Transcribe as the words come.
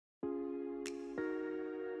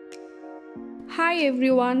Hi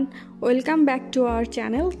everyone, welcome back to our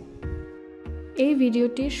channel. এই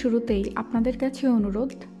ভিডিওটির শুরুতেই আপনাদের কাছে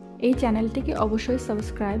অনুরোধ, এই চ্যানেলটিকে অবশ্যই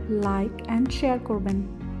সাবস্ক্রাইব, লাইক এন্ড শেয়ার করবেন।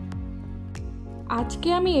 আজকে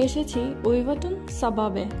আমি এসেছি ওয়েভারটন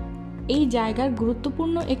সাবাবে। এই জায়গার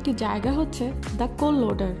গুরুত্বপূর্ণ একটি জায়গা হচ্ছে দ্য কোল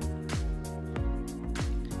লোডার।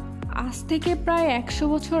 আজ থেকে প্রায় 100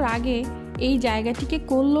 বছর আগে এই জায়গাটিকে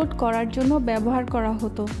কোল লোড করার জন্য ব্যবহার করা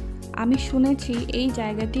হতো। আমি শুনেছি এই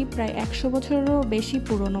জায়গাটি প্রায় 100 বছরেরও বেশি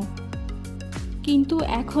পুরনো, কিন্তু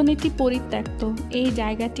এখন এটি পরিত্যক্ত। এই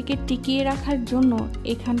জায়গাটিকে টিকিয়ে রাখার জন্য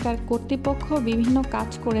এখানকার কর্তৃপক্ষ বিভিন্ন কাজ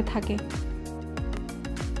করে থাকে।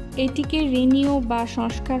 এটিকে রিনিউ বা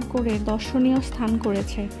সংস্কার করে দর্শনীয় স্থান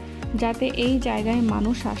করেছে, যাতে এই জায়গায়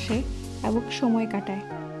মানুষ আসে এবং সময় কাটায়।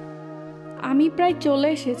 আমি প্রায় চলে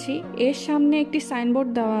এসেছি। এর সামনে একটি সাইনবোর্ড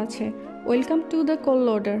দেওয়া আছে, welcome to the coal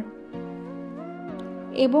loader,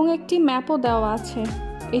 এবং একটি ম্যাপও দেওয়া আছে।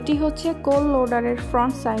 এটি হচ্ছে কোল লোডারের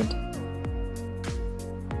ফ্রন্ট সাইড।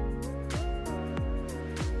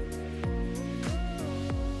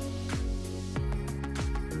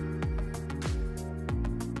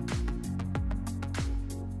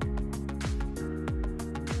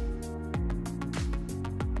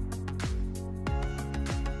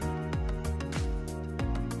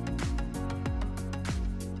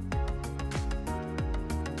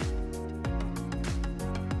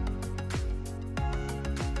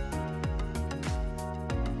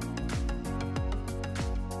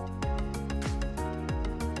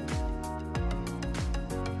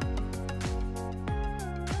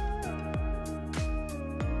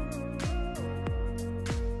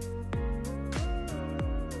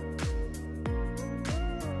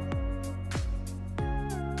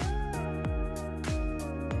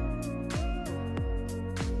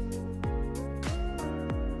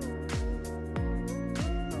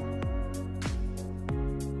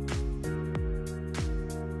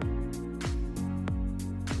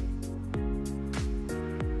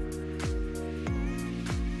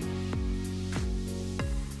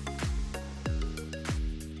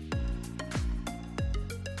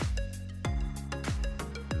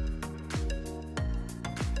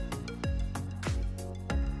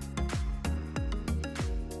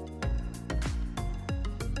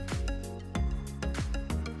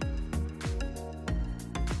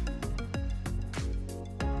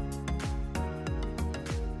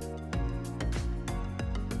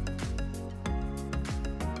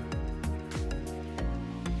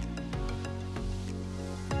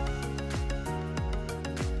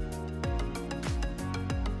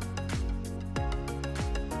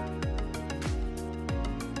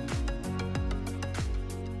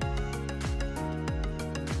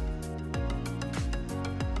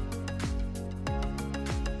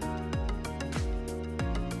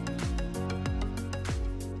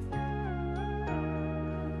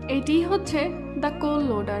 এটি হচ্ছে দ্য কোল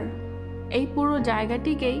লোডার। এই পুরো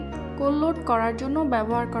জায়গাটিকেই কোল লোড করার জন্য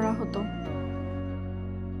ব্যবহার করা হতো।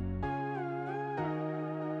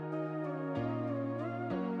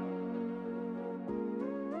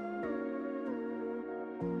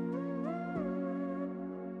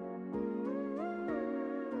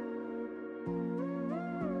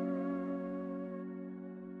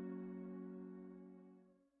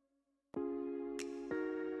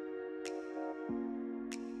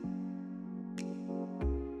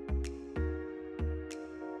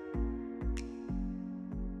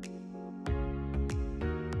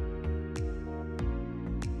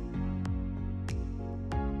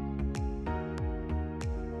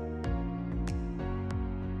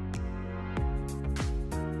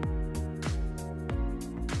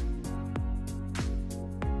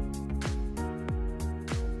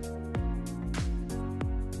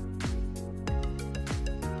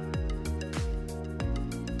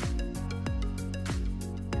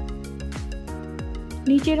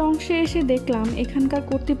 নিচের অংশে এসে দেখলাম এখানকার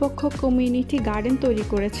কর্তৃপক্ষ কমিউনিটি গার্ডেন তৈরি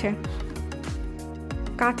করেছে।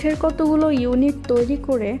 কাঠের কতগুলো ইউনিট তৈরি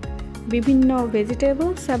করে বিভিন্ন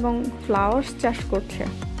ভেজিটেবলস এবং ফ্লাওয়ার্স চাষ করছে,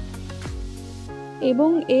 এবং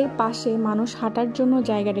এর পাশে মানুষ হাঁটার জন্য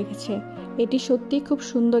জায়গা রেখেছে। এটি সত্যি খুব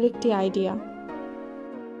সুন্দর একটি আইডিয়া।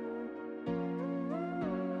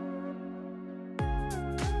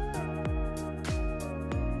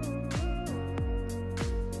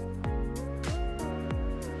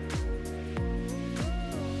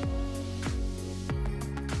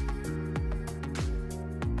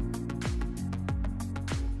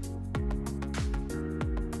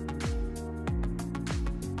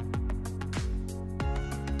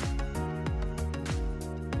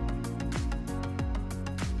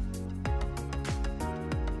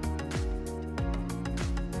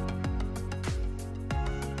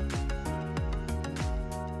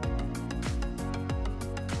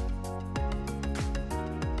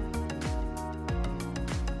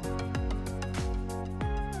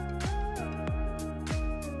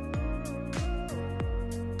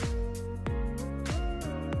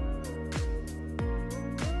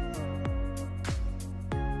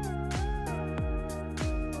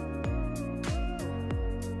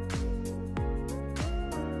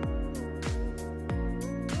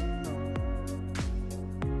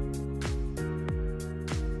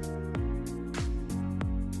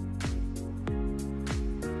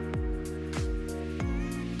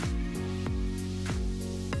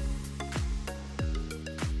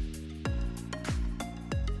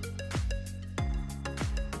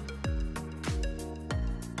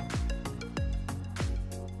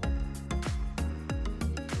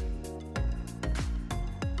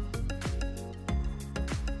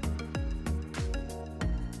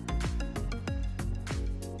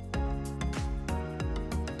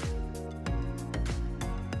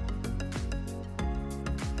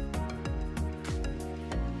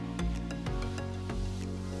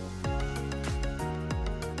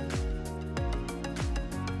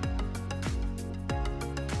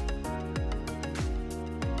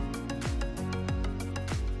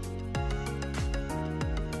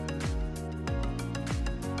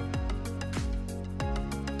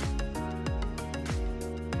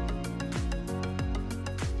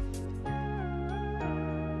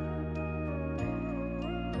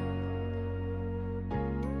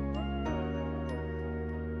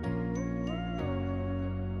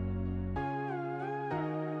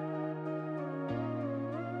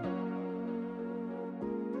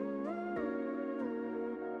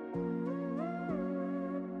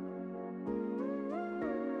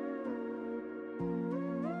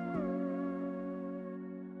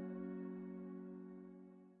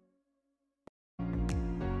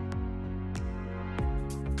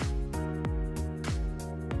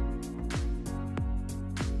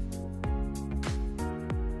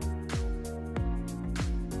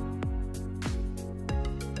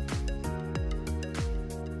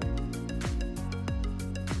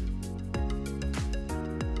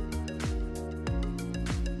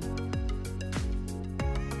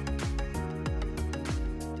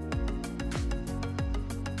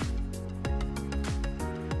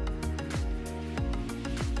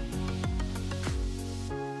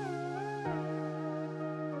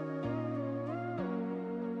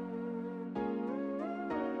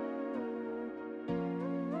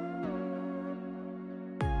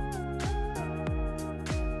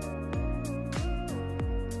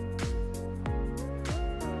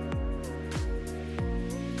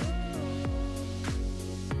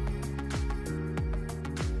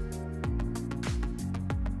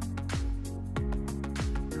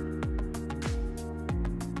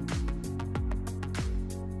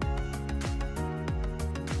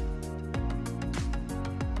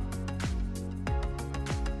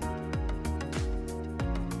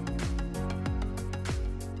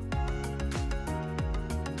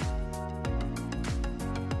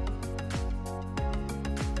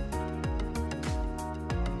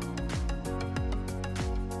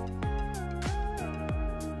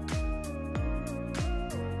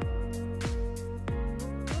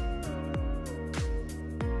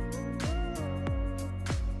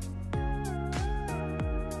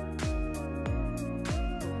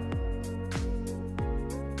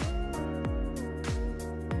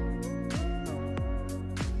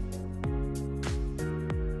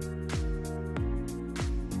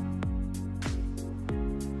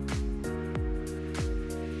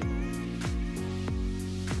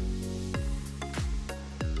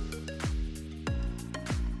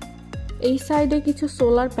 এই সাইডে কিছু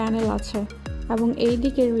সোলার প্যানেল আছে এবং এই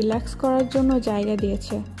দিকে রিল্যাক্স করার জন্য জায়গা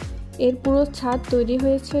দিয়েছে। এর পুরো ছাদ তৈরি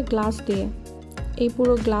হয়েছে গ্লাস দিয়ে। এই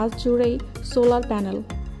পুরো গ্লাস জুড়েই সোলার প্যানেল।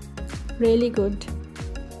 Really good.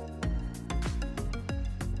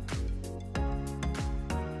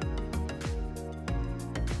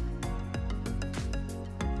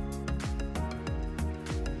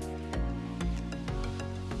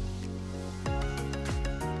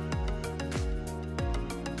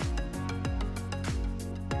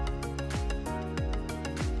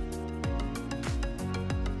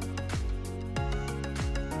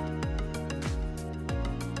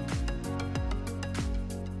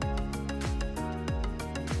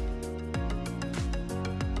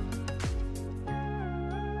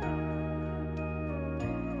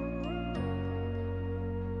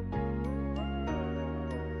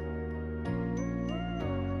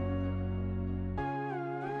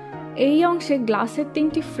 এই অংশে গ্লাসের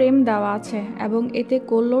 3টি ফ্রেম দেওয়া আছে এবং এতে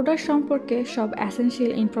কোল লোডার সম্পর্কে সব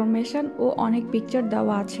এসেনশিয়াল ইনফরমেশন ও অনেক পিকচার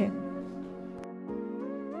দেওয়া আছে।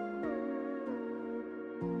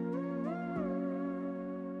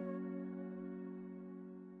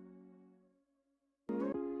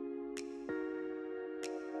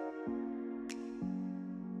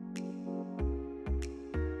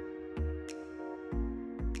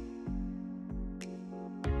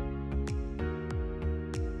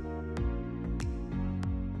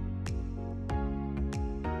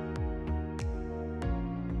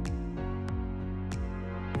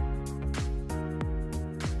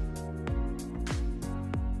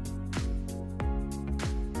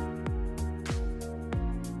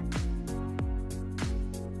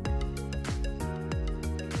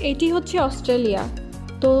 এটি হচ্ছে অস্ট্রেলিয়া।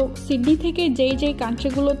 তো সিডনি থেকে যেই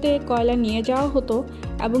কান্ট্রিগুলোতে কয়লা নিয়ে যাওয়া হতো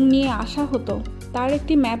এবং নিয়ে আসা হতো তার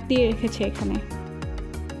একটি ম্যাপ দিয়ে রেখেছে এখানে।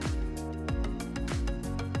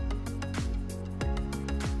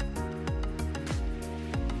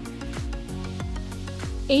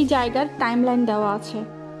 এই জায়গার টাইমলাইন দেওয়া আছে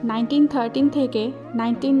 1913 থেকে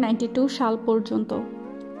 1992 সাল পর্যন্ত।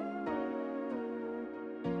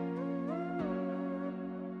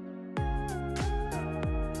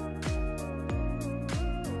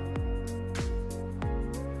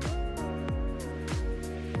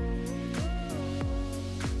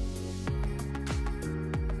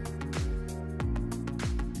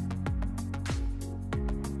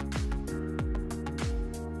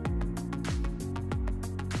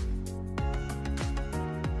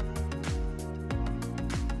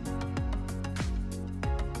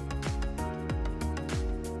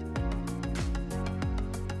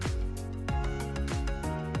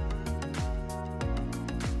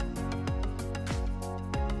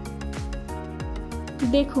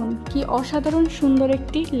 দেখুন কি অসাধারণ সুন্দর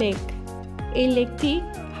একটি লেক। এই লেকটি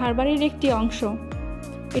হারবারের একটি অংশ।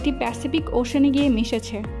 এটি প্যাসিফিক ওশানে গিয়ে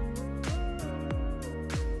মিশেছে।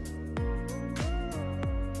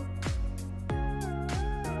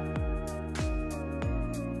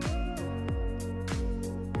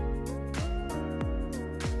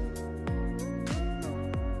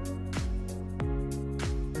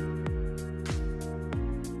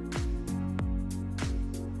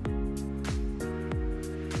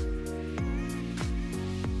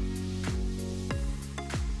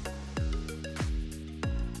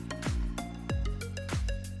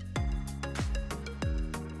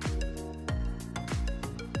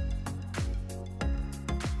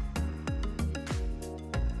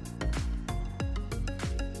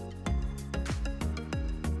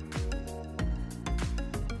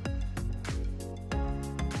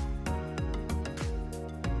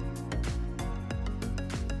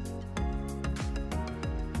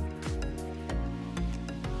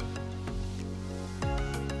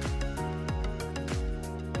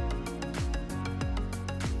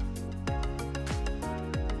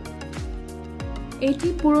 এটি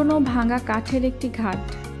পুরনো ভাঙা কাঠের একটি ঘাট।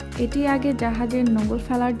 এটি আগে জাহাজের নোঙর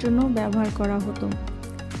ফেলার জন্য ব্যবহার করা হতো।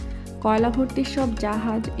 কয়লা ভর্তি সব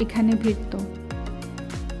জাহাজ এখানে ভিড়ত।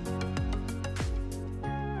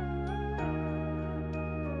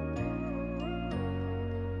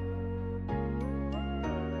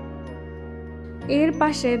 এর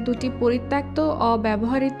পাশে দুটি পরিত্যক্ত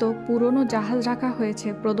অব্যবহৃত পুরনো জাহাজ রাখা হয়েছে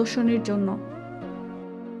প্রদর্শনীর জন্য।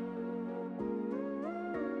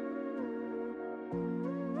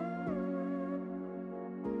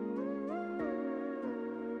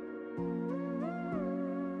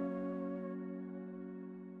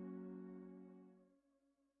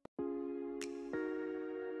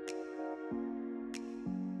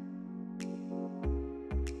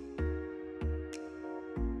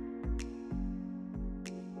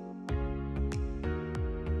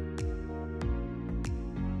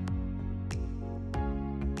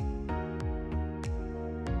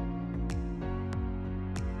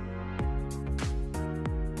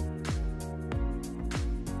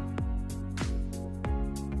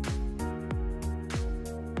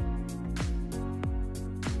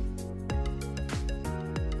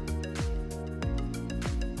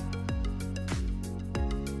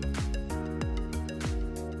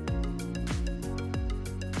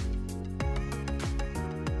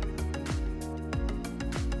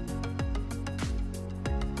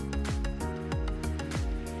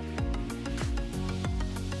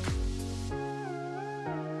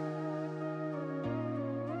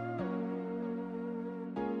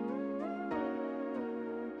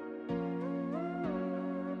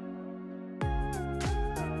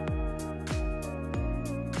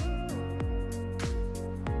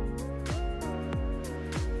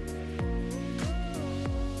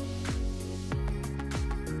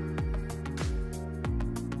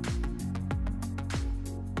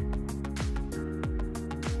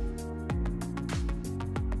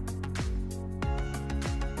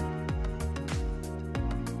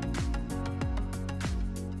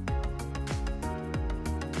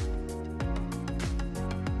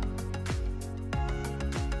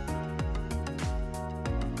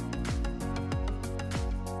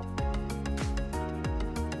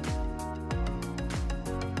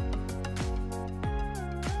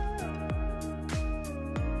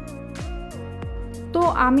 তো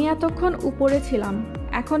আমি এতক্ষণ উপরে ছিলাম,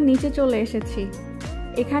 এখন নিচে চলে এসেছি।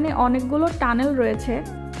 এখানে অনেকগুলো টানেল রয়েছে,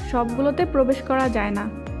 সবগুলোতে প্রবেশ করা যায় না।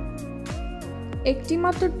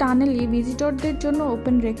 একটিমাত্র টানেলই ভিজিটরদের জন্য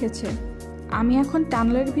ওপেন রেখেছে। আমি এখন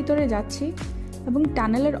টানেলের ভিতরে যাচ্ছি এবং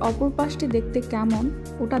টানেলের অপর পাশটি দেখতে কেমন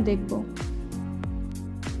ওটা দেখব।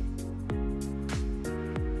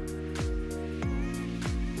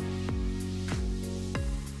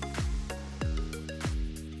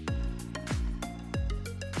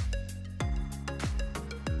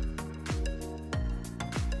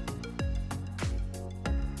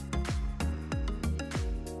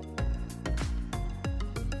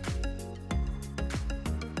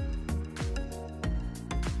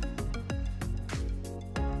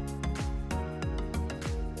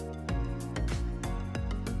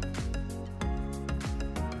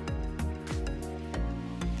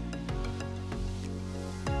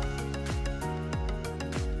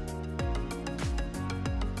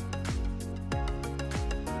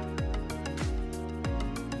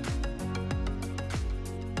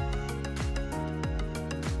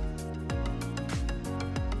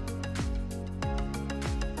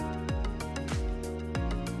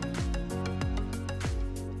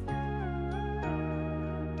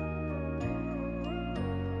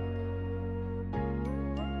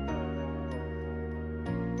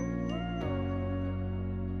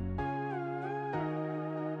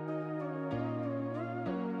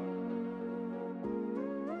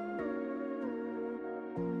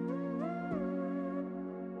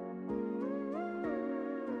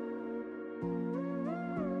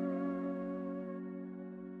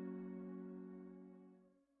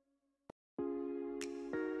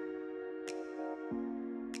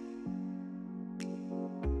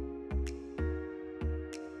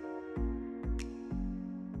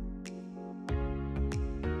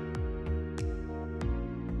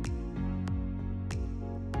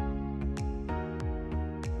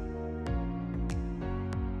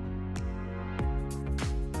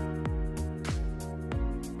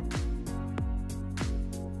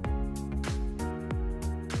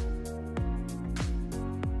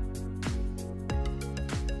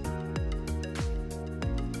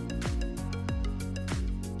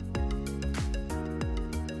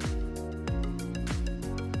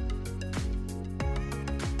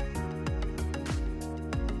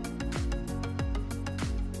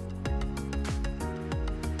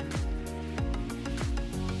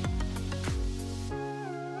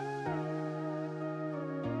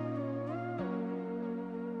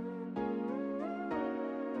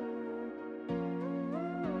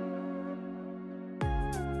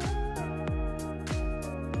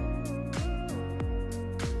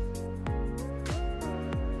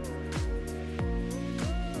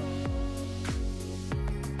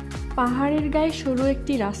 পাহাড়ের গায়ে সরু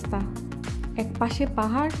একটি রাস্তা, এক পাশে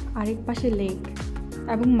পাহাড় আরেক পাশে লেক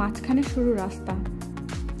এবং মাঝখানে সরু রাস্তা।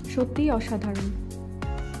 সত্যিই অসাধারণ।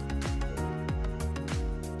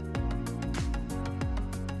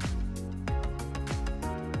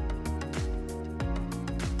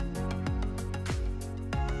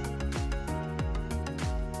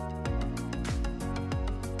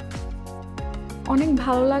 অনেক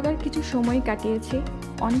ভালো লাগার কিছু সময় কাটিয়েছি,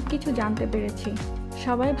 অনেক কিছু জানতে পেরেছি।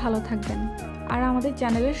 সবাই ভালো থাকবেন আর আমাদের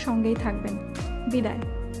চ্যানেলের সঙ্গেই থাকবেন। বিদায়।